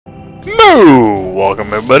Moo!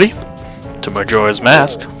 Welcome everybody to Majora's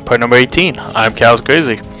Mask, part number 18. I'm Cows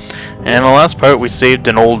Crazy. And in the last part we saved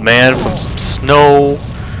an old man from some snow.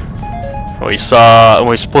 We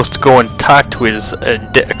were supposed to go and talk to his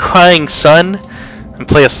crying son and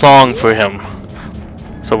play a song for him.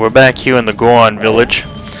 So we're back here in the Goron village.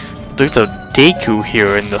 There's a Deku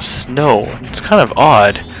here in the snow. It's kind of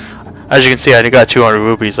odd. As you can see, I got 200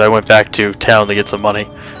 rupees. I went back to town to get some money.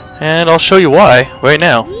 And I'll show you why right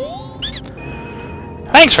now.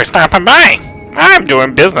 Thanks for stopping by. I'm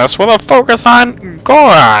doing business with a focus on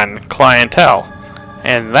Goron clientele.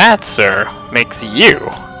 And that, sir, makes you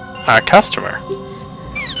our customer.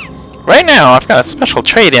 Right now, I've got a special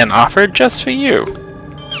trade-in offer just for you.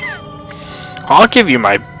 I'll give you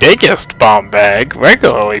my biggest bomb bag,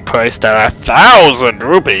 regularly priced at 1,000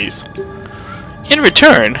 rupees. In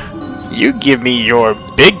return, you give me your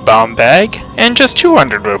big bomb bag and just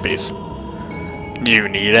 200 rupees. Do you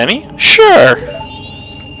need any? Sure.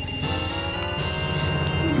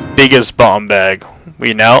 Biggest bomb bag.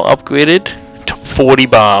 We now upgraded to 40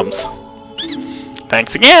 bombs.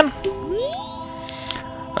 Thanks again.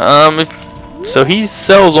 So he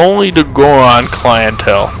sells only to Goron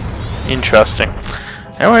clientele. Interesting.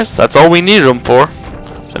 Anyways, that's all we needed him for.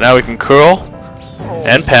 So now we can curl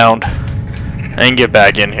and pound and get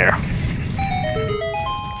back in here.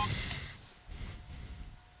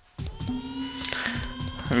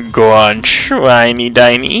 Goron Shiny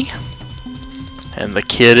Diny. And the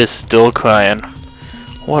kid is still crying.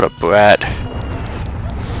 What a brat.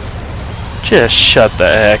 Just shut the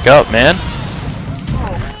heck up, man.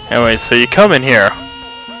 Anyway, so you come in here.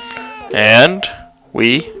 And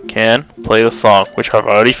we can play the song, which I've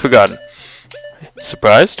already forgotten.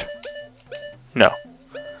 Surprised? No.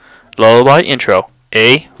 Lullaby intro.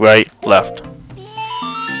 A, right, left.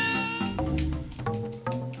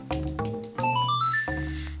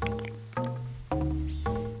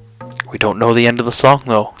 We don't know the end of the song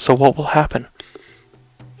though, so what will happen?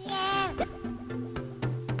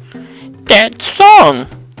 That song!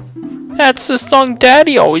 That's the song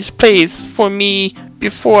Daddy always plays for me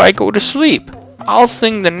before I go to sleep. I'll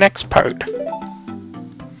sing the next part.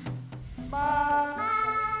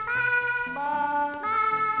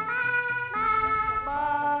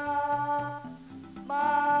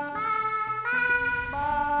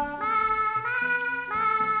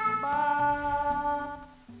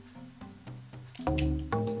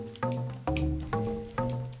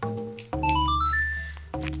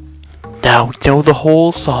 Now we know the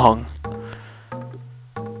whole song.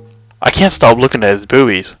 I can't stop looking at his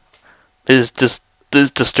boobies. This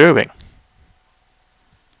is disturbing.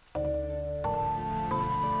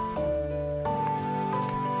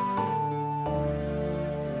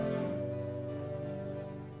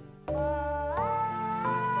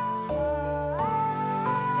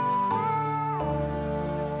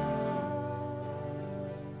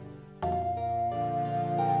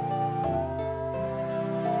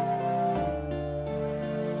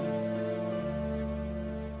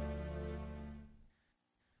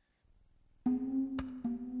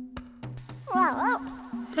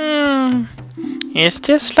 It's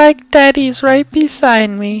just like Daddy's right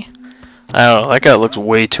beside me. I don't know, that guy looks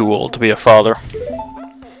way too old to be a father.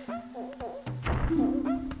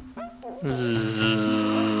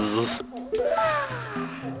 Zzz.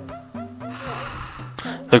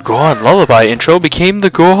 The Goron Lullaby intro became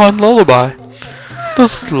the Goron Lullaby.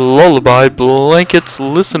 This lullaby blankets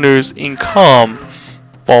listeners in calm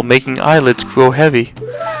while making eyelids grow heavy.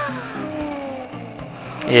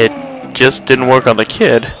 It just didn't work on the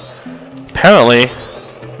kid. Apparently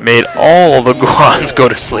made all the Gorons go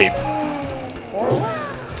to sleep.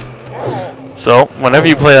 So whenever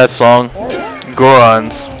you play that song,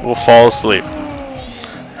 Gorons will fall asleep.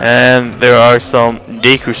 And there are some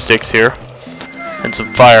Deku sticks here and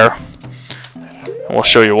some fire. And we'll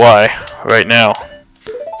show you why right now.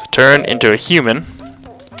 So turn into a human,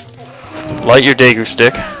 light your Deku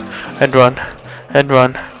stick, and run, and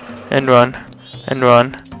run, and run, and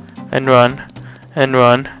run, and run, and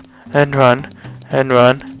run, and run, and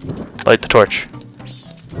run. Light the torch.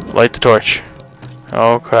 Light the torch.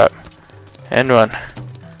 Oh crap. And run.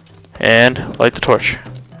 And light the torch.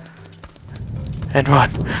 And run.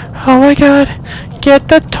 Oh my god. Get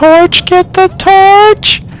the torch. Get the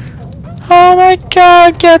torch. Oh my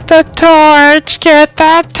god. Get the torch. Get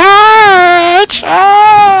the torch.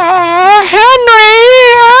 Oh,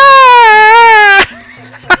 Henry. Ah!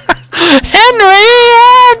 Henry.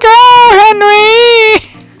 Ah, go, Henry.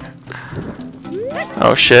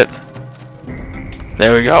 Oh shit.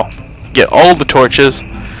 There we go. Get all the torches.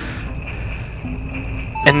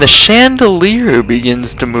 And the chandelier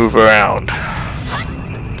begins to move around.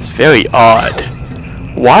 It's Very odd.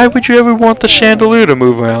 Why would you ever want the chandelier to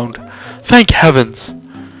move around? Thank heavens!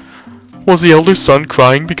 Was the elder son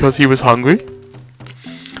crying because he was hungry?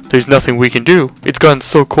 There's nothing we can do. It's gotten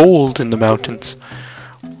so cold in the mountains.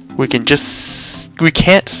 We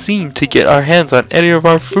can't seem to get our hands on any of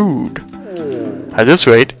our food. At this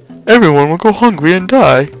rate, everyone will go hungry and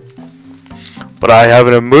die. But I have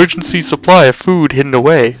an emergency supply of food hidden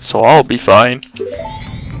away, so I'll be fine.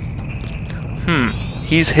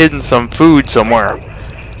 He's hidden some food somewhere.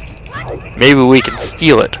 Maybe we can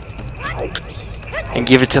steal it. And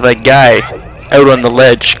give it to that guy out on the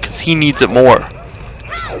ledge, because he needs it more.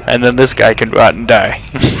 And then this guy can rot and die.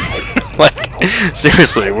 Like,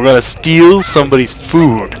 seriously, we're gonna steal somebody's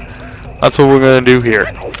food. That's what we're gonna do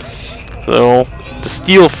here. So, to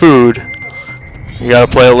steal food, you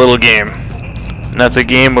gotta play a little game. And that's a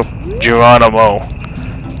game of Geronimo.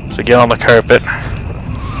 So get on the carpet.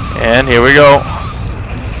 And here we go.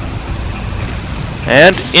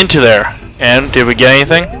 And into there. And did we get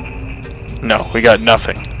anything? No, we got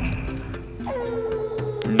nothing.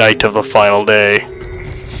 Night of the final day.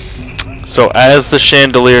 So as the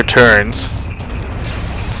chandelier turns,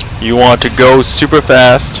 you want to go super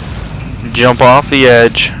fast, jump off the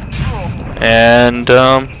edge, and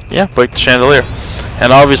yeah, break the chandelier.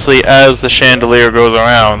 And obviously as the chandelier goes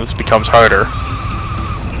around, this becomes harder.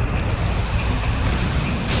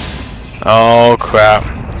 Oh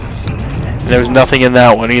crap. There was nothing in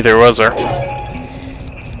that one either, was there?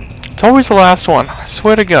 It's always the last one, I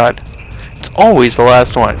swear to God. It's always the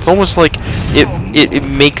last one. It's almost like it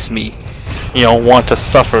makes me, you know, want to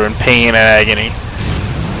suffer in pain and agony.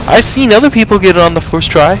 I've seen other people get it on the first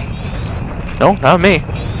try. No, not me.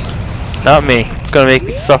 Not me. It's gonna make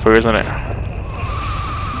me suffer, isn't it?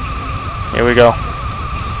 Here we go.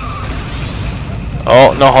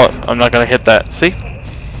 Oh, no, I'm not gonna hit that. See?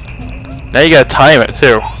 Now you gotta time it,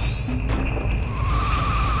 too.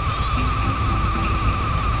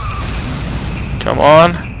 Come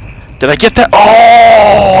on. Did I get that?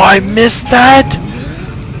 Oh, I missed that!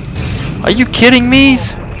 Are you kidding me?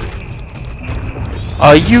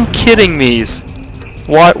 Are you kidding me?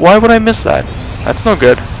 Why would I miss that? That's no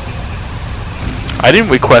good. I didn't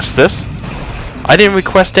request this. I didn't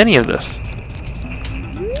request any of this.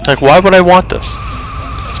 Like, why would I want this?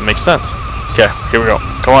 Doesn't make sense. Okay, here we go.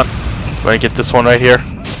 Come on. I'm gonna get this one right here.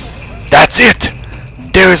 That's it!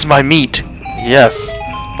 There's my meat. Yes.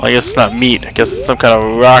 Well, I guess it's not meat. I guess it's some kind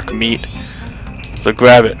of rock meat. So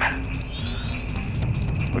grab it.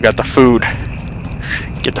 We got the food.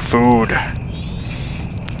 Get the food.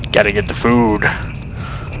 Gotta get the food.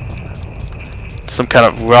 Some kind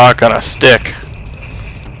of rock on a stick.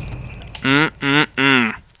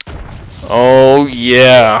 Oh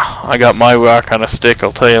yeah. I got my rock on a stick,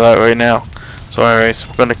 I'll tell you that right now. So anyways,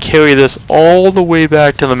 we're gonna carry this all the way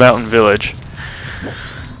back to the mountain village.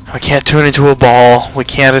 We can't turn into a ball. We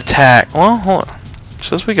can't attack. Well, hold on. It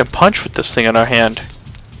says we can punch with this thing in our hand.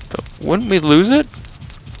 But wouldn't we lose it?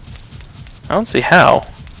 I don't see how.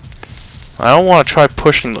 I don't want to try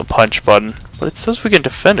pushing the punch button, but it says we can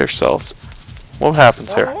defend ourselves. What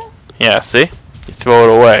happens here? Yeah, see? You throw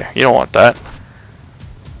it away. You don't want that.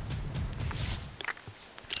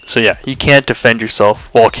 So yeah, you can't defend yourself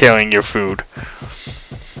while carrying your food.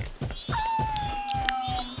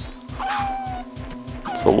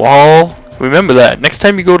 So all remember that. Next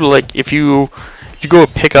time you go to, like, if you go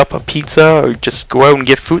pick up a pizza or just go out and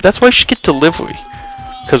get food, that's why you should get delivery.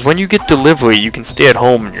 Because when you get delivery, you can stay at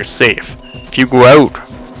home and you're safe. If you go out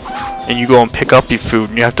and you go and pick up your food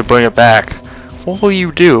and you have to bring it back, what will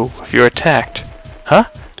you do if you're attacked? Huh?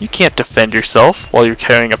 You can't defend yourself while you're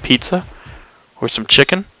carrying a pizza or some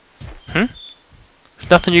chicken.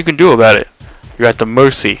 There's nothing you can do about it. You're at the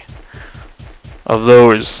mercy of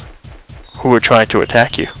those who are trying to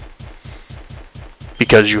attack you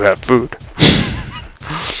because you have food.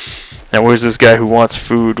 Now where's this guy who wants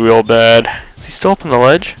food real bad? Is he still up on the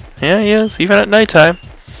ledge? Yeah, he is, even at nighttime.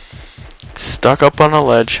 Stuck up on a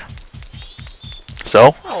ledge.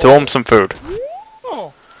 So, throw him some food.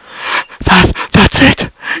 That's it!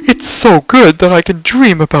 It's so good that I can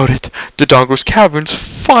dream about it. The Dongo's Cavern's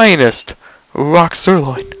finest rock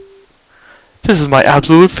sirloin. This is my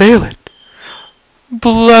absolute favorite.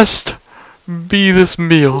 Blessed be this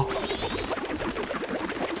meal.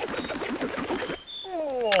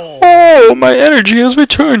 Oh, my energy has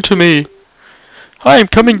returned to me. I am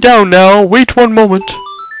coming down now. Wait one moment.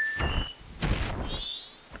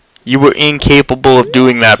 You were incapable of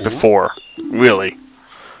doing that before. Really.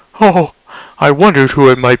 Oh, I wondered who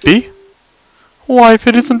it might be. Why, if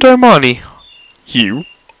it isn't Armani. You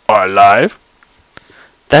are alive?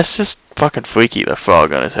 That's just fucking freaky, the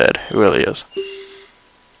frog on his head. It really is.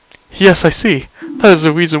 Yes, I see. That is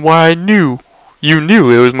the reason why I knew. You knew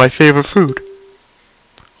it was my favorite food.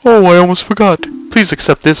 Oh, I almost forgot. Please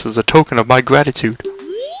accept this as a token of my gratitude.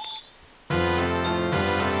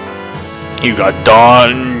 You got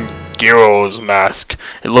Don Giro's mask.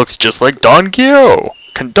 It looks just like Don Giro,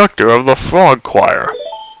 conductor of the frog choir.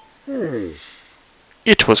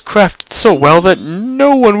 It was crafted so well that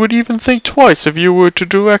no one would even think twice if you were to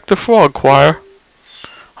direct the frog choir.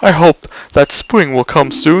 I hope that spring will come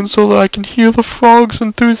soon so that I can hear the frog's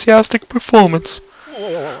enthusiastic performance.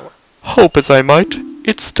 Hope as I might,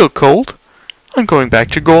 it's still cold. I'm going back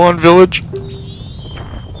to Goron Village.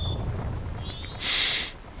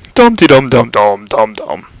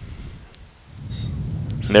 Dum-de-dum-dum-dum-dum-dum.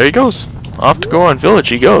 There he goes. Off to Goron Village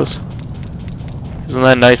he goes. Isn't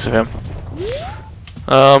that nice of him?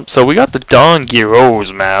 So we got the Don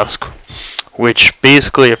Giro's mask, which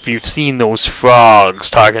basically, if you've seen those frogs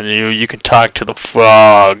talking to you, you can talk to the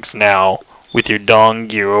frogs now with your Don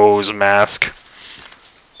Giro's mask.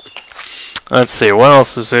 Let's see, what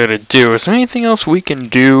else is there to do? Is there anything else we can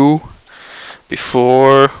do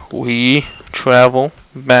before we travel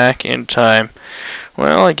back in time?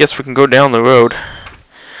 Well, I guess we can go down the road.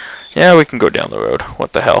 Yeah, we can go down the road.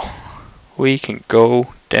 What the hell? We can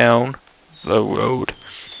go down the road.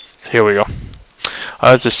 So here we go.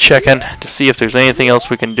 I was just checking to see if there's anything else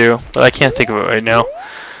we can do, but I can't think of it right now.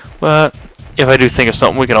 But if I do think of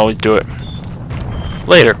something, we can always do it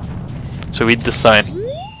later. So read this sign.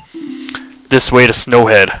 This way to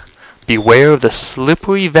Snowhead. Beware of the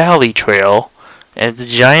slippery valley trail and the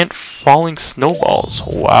giant falling snowballs.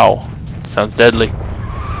 Wow, sounds deadly.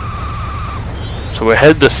 So we're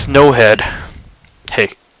headed to Snowhead.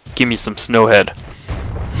 Hey, give me some Snowhead.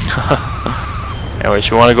 Anyways,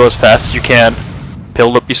 you want to go as fast as you can.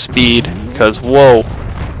 Build up your speed, because whoa,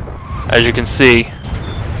 as you can see,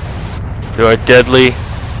 there are deadly.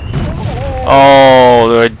 Oh,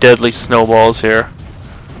 there are deadly snowballs here.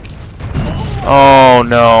 Oh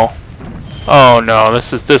no. Oh no,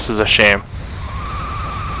 this is a shame.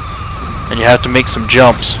 And you have to make some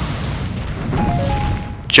jumps.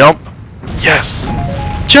 Jump. Yes.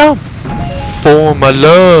 Jump. For my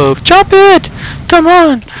love. Jump it. Come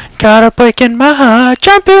on. Got a break in my heart.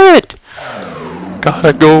 Jump it.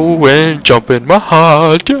 Gotta go and jump in my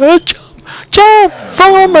heart. Jump. Jump.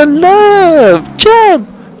 For my love. Jump.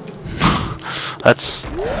 That's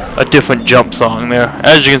a different jump song there.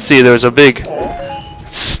 As you can see, there's a big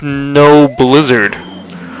snow blizzard.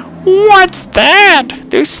 What's that?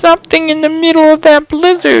 There's something in the middle of that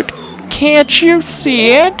blizzard. Can't you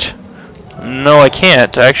see it? No, I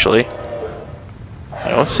can't, actually. I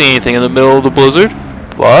don't see anything in the middle of the blizzard,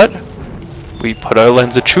 but we put our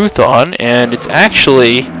lens of truth on, and it's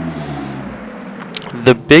actually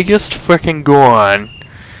the biggest frickin' Goron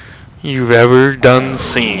you've ever done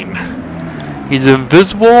seen. He's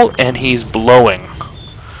invisible and he's blowing.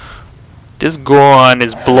 This Goron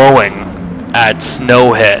is blowing at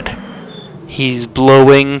Snowhead. He's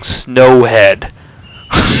blowing Snowhead.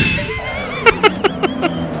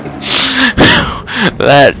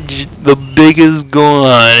 The biggest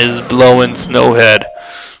Goron is blowing Snowhead.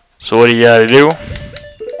 So what do you gotta do?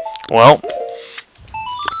 Well,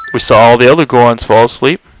 we saw all the other Gorons fall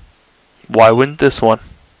asleep. Why wouldn't this one?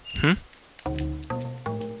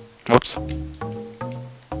 Whoops.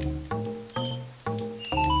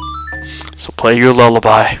 So play your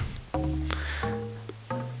lullaby.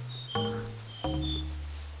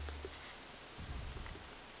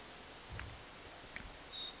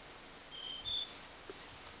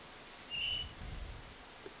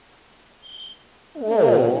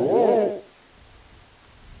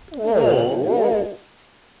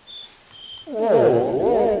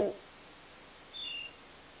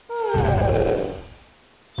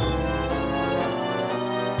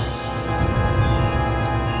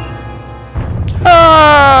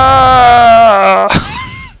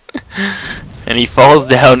 And he falls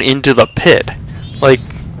down into the pit. Like,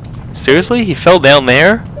 seriously? He fell down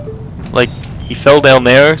there? Like, he fell down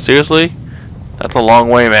there? Seriously? That's a long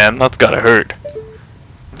way, man. That's gotta hurt.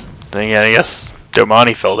 Then again, I guess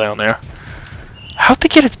Domani fell down there. How'd they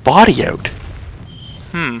get its body out?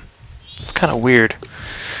 It's kinda weird.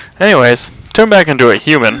 Anyways, turn back into a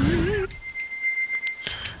human. And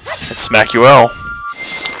smack you owl.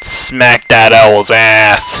 Smack that owl's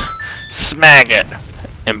ass! Smack it!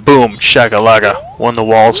 And boom, shakalaka. When the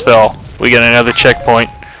walls fell, we get another checkpoint,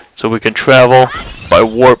 so we can travel by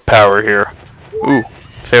warp power here. Ooh,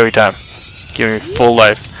 fairy time. Give me full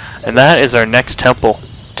life. And that is our next temple.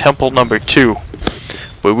 Temple number 2.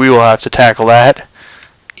 But we will have to tackle that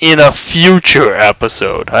in a future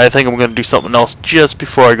episode. I think I'm going to do something else just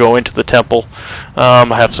before I go into the temple. I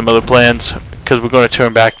have some other plans because we're going to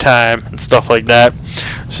turn back time and stuff like that.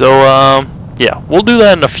 So, yeah, we'll do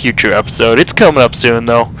that in a future episode. It's coming up soon,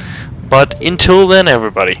 though. But until then,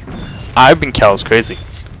 everybody, I've been Cal's Crazy.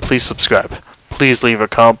 Please subscribe. Please leave a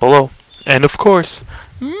comment below. And, of course,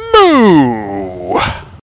 moo!